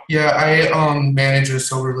house? Yeah, I manage a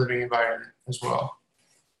sober living environment as well.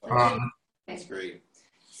 That's great.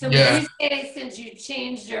 So would you say since you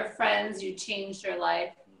changed your friends, you changed your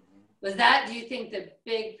life? Was that, do you think, the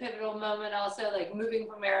big pivotal moment also, like moving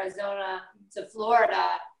from Arizona to Florida,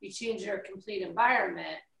 you changed your complete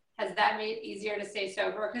environment? Has that made it easier to stay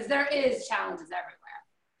sober? Because there is challenges everywhere.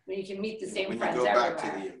 I mean, you can meet the same friends everywhere. When you go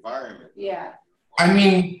back to the environment. Yeah. I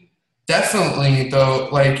mean, definitely though,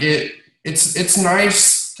 like it's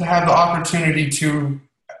nice to have the opportunity to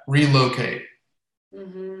relocate.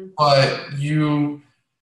 Mm-hmm. But you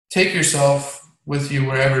take yourself with you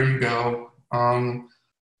wherever you go.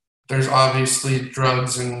 There's obviously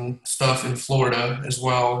drugs and stuff in Florida as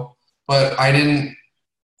well, but I didn't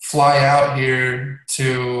fly out here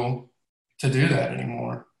to do that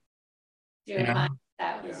anymore. Your mind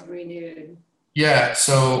that was renewed. Yeah,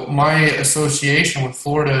 so my association with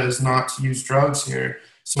Florida is not to use drugs here.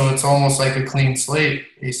 So it's almost like a clean slate,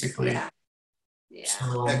 basically. Yeah. Yeah.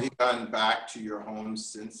 So, Have you gone back to your home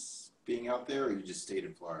since being out there, or you just stayed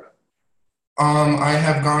in Florida? I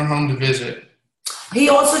have gone home to visit. He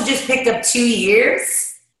also just picked up 2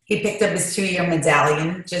 years. He picked up his 2-year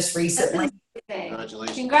medallion just recently.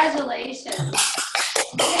 Congratulations. Congratulations.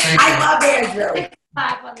 I love Andrew.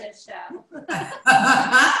 Clap on this show.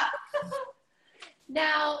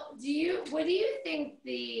 Now, what do you think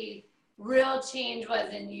the real change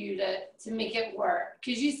was in you to make it work?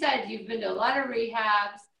 Because you said you've been to a lot of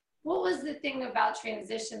rehabs. What was the thing about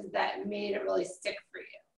transitions that made it really stick for you?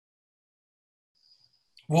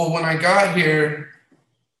 Well, when I got here,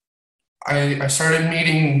 I started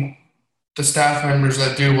meeting the staff members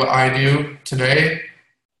that do what I do today,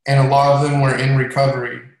 and a lot of them were in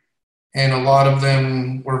recovery, and a lot of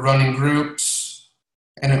them were running groups,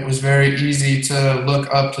 and it was very easy to look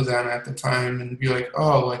up to them at the time and be like,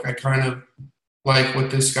 oh, like I kind of like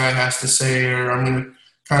what this guy has to say, or I'm going to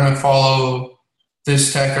kind of follow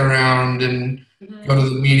this tech around and go to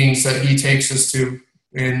the meetings that he takes us to.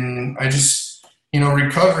 And I just,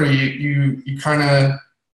 recovery, you kind of,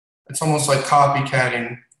 it's almost like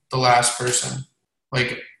copycatting the last person.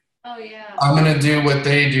 Like, oh yeah, I'm going to do what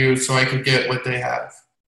they do so I could get what they have.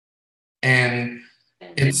 And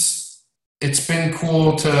it's been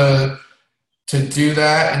cool to do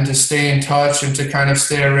that and to stay in touch and to kind of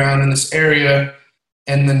stay around in this area.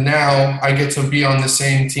 And then now I get to be on the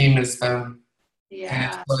same team as them. Yeah.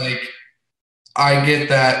 And it's like, I get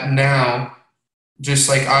that now, just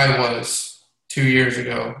like I was 2 years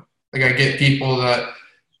ago. Like I get people that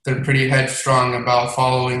they're pretty headstrong about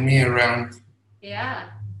following me around. Yeah,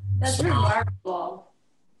 that's remarkable.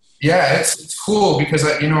 Yeah, it's cool because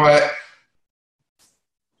I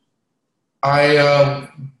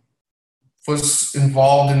was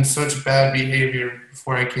involved in such bad behavior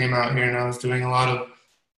before I came out here, and I was doing a lot of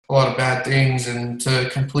bad things, and to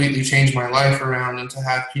completely change my life around and to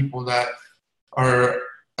have people that are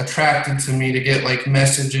attracted to me, to get like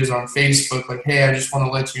messages on Facebook like, hey, I just want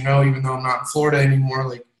to let you know, even though I'm not in Florida anymore,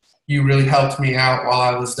 like you really helped me out while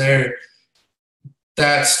I was there.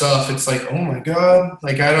 That stuff, it's like, oh my God,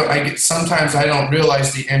 like sometimes I don't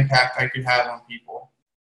realize the impact I could have on people.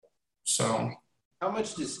 So how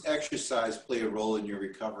much does exercise play a role in your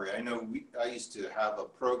recovery? I know I used to have a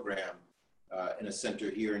program in a center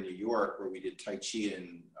here in New York where we did Tai Chi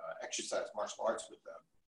and exercise martial arts with them.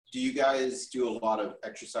 Do you guys do a lot of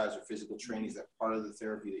exercise or physical training? Is that part of the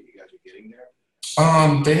therapy that you guys are getting there?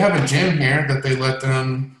 They have a gym here that they let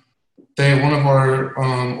them. One of our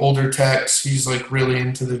older techs, he's like really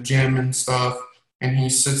into the gym and stuff, and he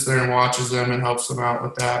sits there and watches them and helps them out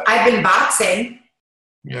with that. I've been boxing.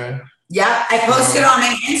 Yeah. Yeah, I posted on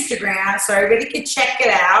my Instagram, so everybody can check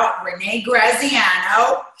it out. Renee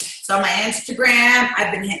Graziano. It's on my Instagram.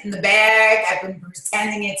 I've been hitting the bag. I've been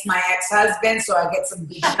pretending it's my ex-husband, so I get some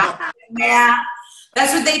big shots in there.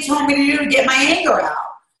 That's what they told me to do to get my anger out.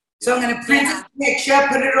 So I'm going to print this picture,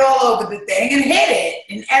 put it all over the thing, and hit it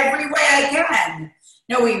in every way I can.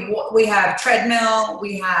 No, we have treadmill.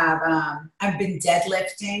 We have, I've been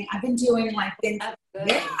deadlifting. I've been doing like things.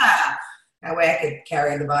 Yeah. That way I could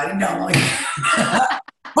carry the body. No, like,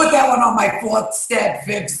 put that one on my 4th step,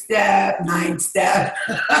 5th step, 9th step.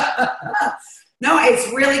 No, it's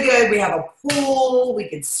really good. We have a pool. We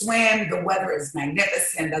can swim. The weather is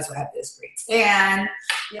magnificent. That's why I have this great tan.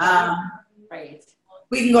 Right.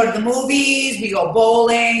 We can go to the movies. We go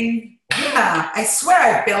bowling. Yeah, I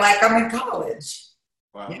swear I feel like I'm in college.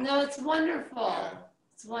 Wow. Yeah. No, it's wonderful.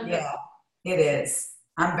 It's wonderful. Yeah, it is.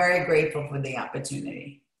 I'm very grateful for the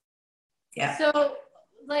opportunity. Yeah. So,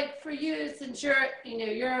 like for you, since you're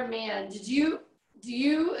a man, do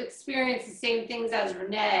you experience the same things as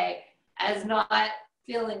Renee, as not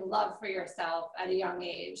feeling love for yourself at a young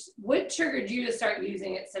age? What triggered you to start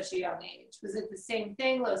using it at such a young age? Was it the same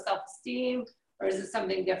thing, low self-esteem, or is it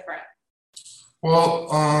something different? Well,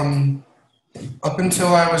 up until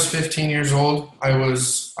I was 15 years old, I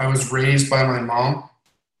was raised by my mom,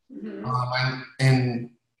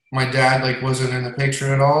 and my dad like wasn't in the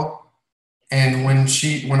picture at all. And when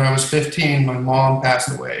I was 15, my mom passed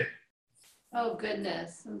away. Oh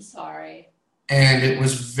goodness, I'm sorry. And it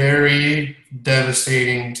was very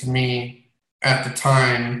devastating to me at the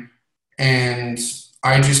time. And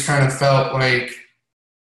I just kind of felt like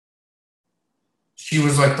she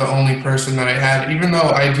was like the only person that I had, even though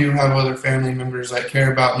I do have other family members that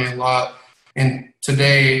care about me a lot. And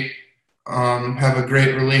today, have a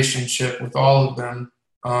great relationship with all of them.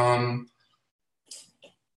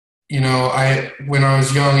 When I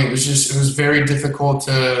was young, it was very difficult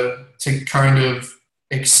to to kind of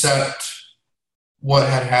accept what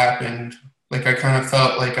had happened. Like I kind of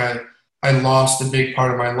felt like I lost a big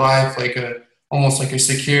part of my life, like almost like a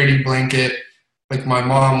security blanket. Like my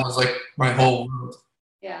mom was like my whole world.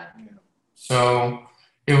 Yeah. So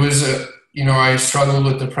it was, I struggled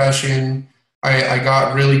with depression. I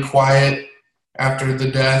got really quiet after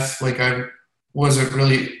the death. Like I wasn't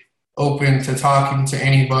really open to talking to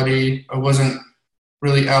anybody. I wasn't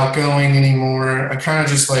really outgoing anymore. I kind of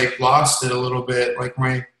just like lost it a little bit. Like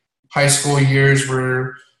my high school years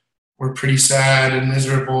were pretty sad and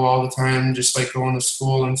miserable all the time, just like going to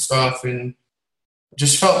school and stuff, and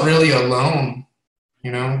just felt really alone,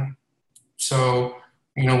 So,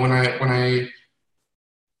 when I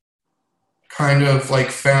kind of like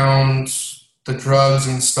found the drugs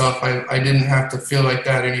and stuff, I didn't have to feel like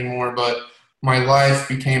that anymore, but my life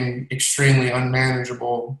became extremely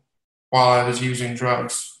unmanageable while I was using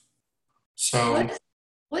drugs. So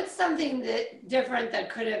what's something different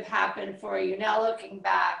that could have happened for you now looking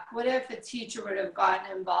back? What if a teacher would have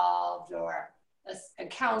gotten involved or a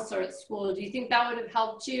counselor at school? Do you think that would have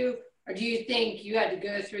helped you? Or do you think you had to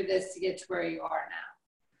go through this to get to where you are now?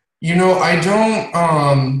 I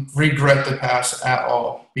don't regret the past at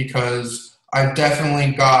all, because I've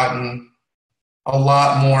definitely gotten a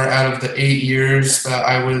lot more out of the 8 years that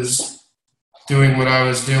I was doing what I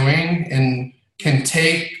was doing, and can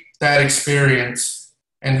take that experience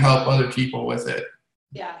and help other people with it.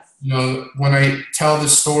 Yes. When I tell the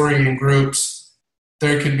story in groups,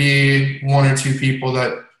 there could be 1 or 2 people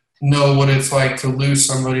that know what it's like to lose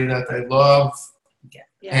somebody that they love,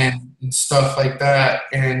 and stuff like that.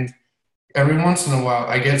 And every once in a while,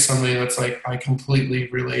 I get somebody that's like, I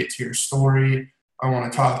completely relate to your story. I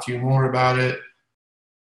want to talk to you more about it,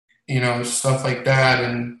 stuff like that.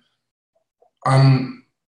 And I'm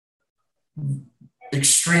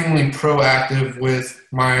extremely proactive with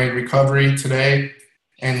my recovery today.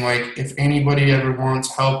 And like, if anybody ever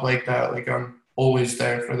wants help like that, like I'm always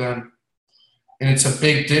there for them. And it's a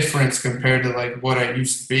big difference compared to like what I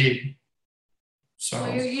used to be. So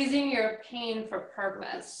well, you're using your pain for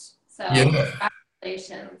purpose. So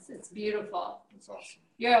congratulations. It's beautiful. That's awesome.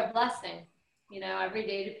 You're a blessing, every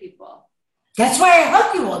day to people. That's why I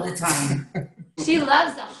hug you all the time. She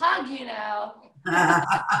loves a hug,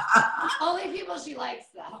 Only people she likes,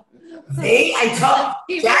 though. See, I told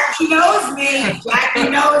Jackie knows me. Jackie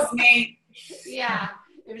knows me. Yeah.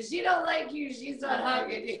 If she don't like you, she's not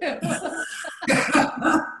hugging you.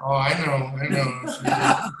 Oh, I know.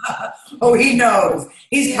 Oh, he knows.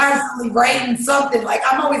 He's constantly writing something. Like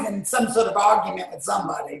I'm always in some sort of argument with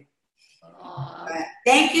somebody.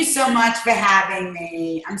 Thank you so much for having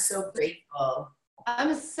me. I'm so grateful.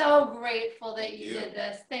 I'm so grateful that you did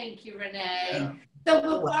this. Thank you, Renee. Yeah. So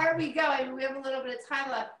before we go, we have a little bit of time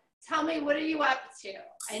left. Tell me, what are you up to?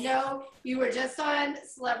 I know you were just on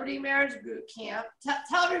Celebrity Marriage Boot Camp.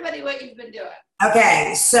 Tell everybody what you've been doing.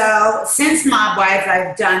 Okay, so since Mob Wife,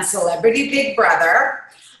 I've done Celebrity Big Brother.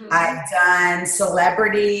 Mm-hmm. I've done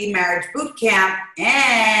Celebrity Marriage Boot Camp,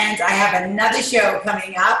 and I have another show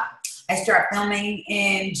coming up. I start filming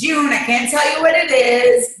in June. I can't tell you what it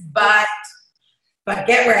is, but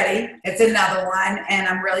get ready. It's another one, and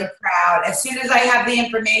I'm really proud. As soon as I have the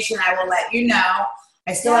information, I will let you know.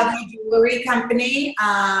 I still have my jewelry company,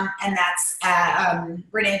 and that's at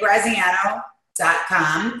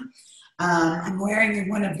ReneeGraziano.com. I'm wearing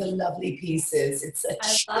one of the lovely pieces. It's a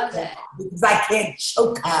choker because I can't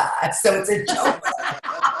choke her, so it's a choker.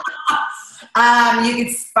 You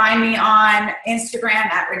can find me on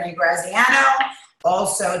Instagram at Renee Graziano,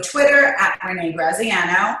 also Twitter at Renee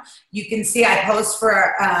Graziano. You can see I post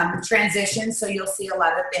for transition, so you'll see a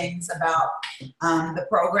lot of things about the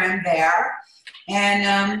program there.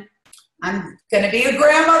 And I'm going to be a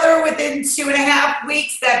grandmother within 2.5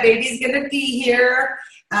 weeks. That baby's going to be here.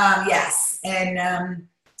 Yes, and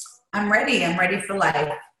I'm ready. I'm ready for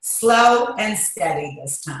life. Slow and steady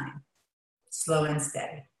this time. Slow and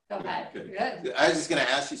steady. Okay, good. I was just going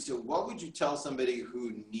to ask you, so what would you tell somebody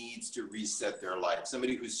who needs to reset their life?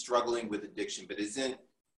 Somebody who's struggling with addiction but isn't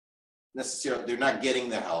necessarily, they're not getting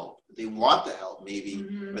the help. They want the help maybe,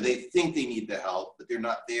 or they think they need the help, but they're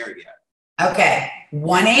not there yet. Okay,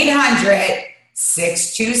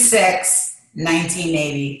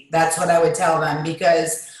 1-800-626-1980. That's what I would tell them,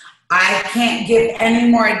 because I can't give any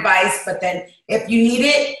more advice, but then if you need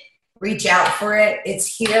it, reach out for it. It's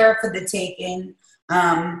here for the taking.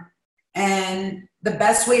 And the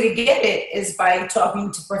best way to get it is by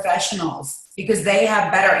talking to professionals, because they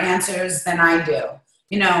have better answers than I do.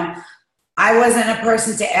 I wasn't a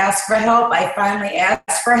person to ask for help. I finally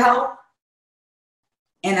asked for help.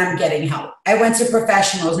 and I'm getting help. I went to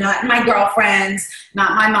professionals, not my girlfriends,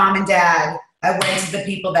 not my mom and dad. I went to the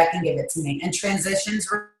people that can give it to me. And Transitions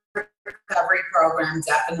Recovery Program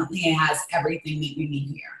definitely has everything that you need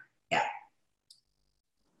here. Yeah.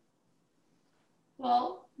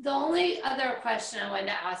 Well, the only other question I wanted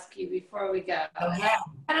to ask you before we go, Okay.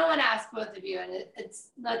 I don't want to ask both of you, and it's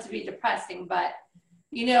not to be depressing, but,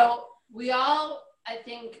 you know, we all, I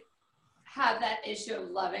think, have that issue of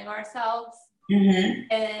loving ourselves. Mm-hmm.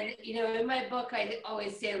 And, you know, in my book, I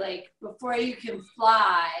always say, like, before you can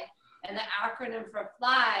fly, and the acronym for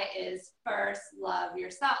fly is first love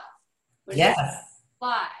yourself. Yes.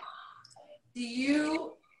 Fly. Do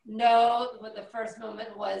you know what the first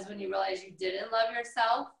moment was when you realized you didn't love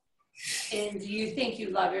yourself? And do you think you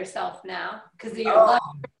love yourself now? Because you're loving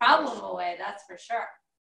your problem away, that's for sure.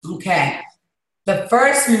 Okay. The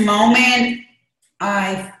first moment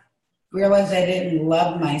I realized I didn't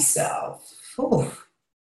love myself, it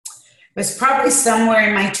was probably somewhere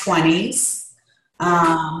in my 20s.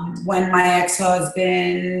 When my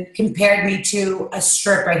ex-husband compared me to a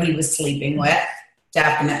stripper he was sleeping with,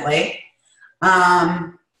 definitely.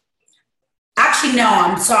 Actually, no,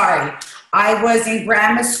 I'm sorry. I was in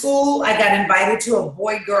grammar school. I got invited to a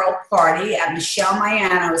boy-girl party at Michelle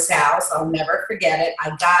Mayano's house. I'll never forget it. I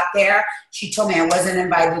got there. She told me I wasn't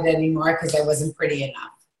invited anymore because I wasn't pretty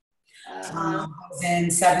enough. I was in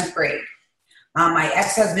 7th grade. My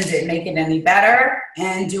ex-husband didn't make it any better.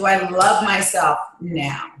 And do I love myself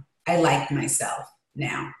now? I like myself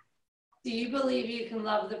now. Do you believe you can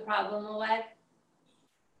love the problem away?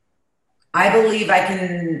 I believe I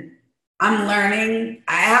can. I'm learning.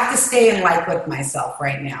 I have to stay in life with myself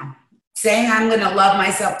right now. Saying I'm going to love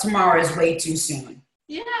myself tomorrow is way too soon.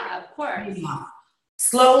 Yeah, of course. Yeah.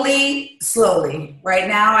 Slowly. Right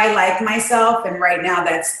now, I like myself, and right now,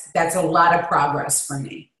 that's a lot of progress for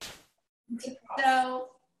me. So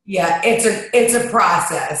yeah, it's a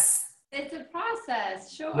process. It's a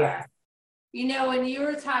process, sure. Yeah. You know, when you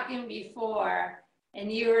were talking before,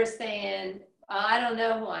 and you were saying, I don't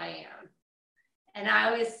know who I am. And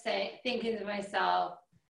I was thinking to myself,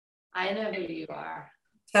 I know who you are.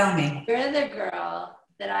 Tell me. You're the girl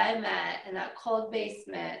that I met in that cold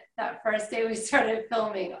basement that first day we started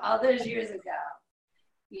filming all those years ago.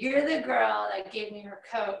 You're the girl that gave me her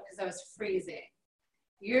coat because I was freezing.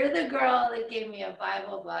 You're the girl that gave me a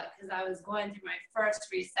Bible book because I was going through my first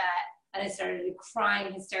reset and I started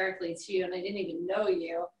crying hysterically to you and I didn't even know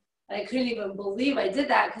you. And I couldn't even believe I did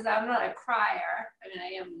that because I'm not a crier. I mean,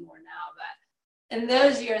 I am more now, but in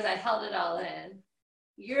those years, I held it all in.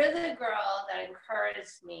 You're the girl that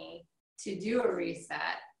encouraged me to do a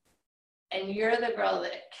reset, and you're the girl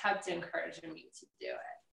that kept encouraging me to do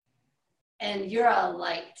it. And you're a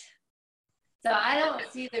light. So I don't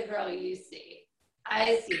see the girl you see.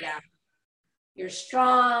 I see that. You're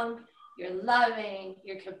strong, you're loving,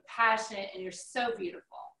 you're compassionate, and you're so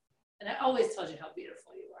beautiful. And I always told you how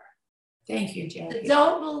beautiful you were. Thank you, Jackie. So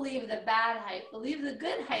don't believe the bad hype. Believe the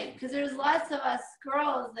good hype because there's lots of us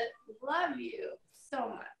girls that love you so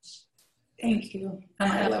much. Thank you.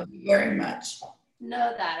 And I love you very much.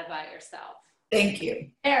 Know that about yourself. Thank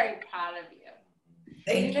you. Very proud of you.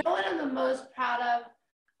 Thank you. You know what I'm the most proud of?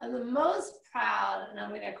 I'm the most proud, and I'm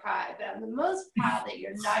going to cry, but I'm the most proud that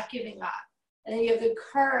you're not giving up. And you have the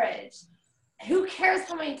courage. Who cares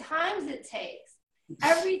how many times it takes?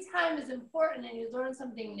 Every time is important and you learn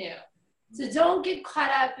something new. So don't get caught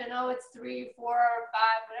up in, oh, it's 3, 4, 5,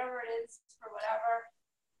 whatever it is for whatever.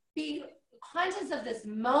 Be conscious of this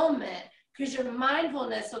moment because your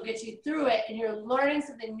mindfulness will get you through it and you're learning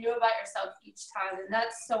something new about yourself each time. And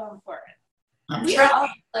that's so important. We all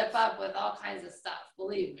slip up with all kinds of stuff,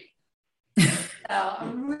 believe me. So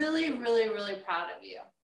I'm really, really, really proud of you.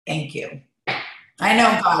 Thank you. I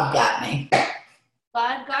know God got me.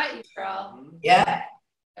 God got you, girl. Yeah.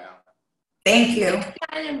 Thank you.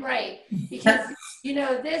 Shine and bright because, you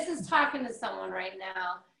know, this is talking to someone right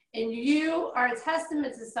now and you are a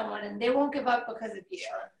testament to someone and they won't give up because of you.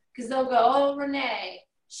 Because they'll go, oh, Renee,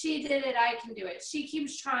 she did it, I can do it. She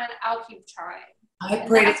keeps trying, I'll keep trying. I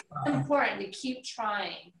pray. That's important to keep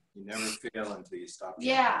trying. You never fail until you stop trying.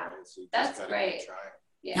 Yeah, right? So that's great.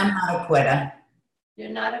 Yeah. I'm not a quitter. You're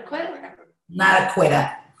not a quitter. Not a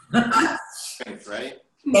quitter. Right?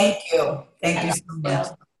 Thank you. Thank you so much.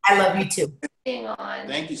 I love you too. Being on.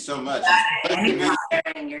 Thank you so much.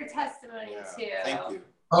 Sharing your testimony too. Thank you.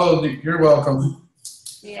 Oh, you're welcome.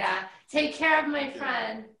 Yeah. Take care of my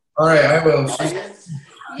friend. All right, I will.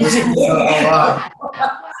 Yeah.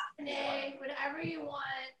 Whatever you want.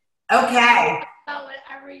 Okay.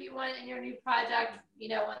 Whatever you want in your new project, you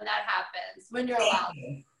know, when that happens, when you're allowed.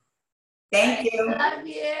 Thank you. Love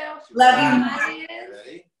you. Love you.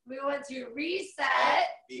 Audience, we want to reset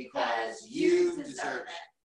because you deserve it.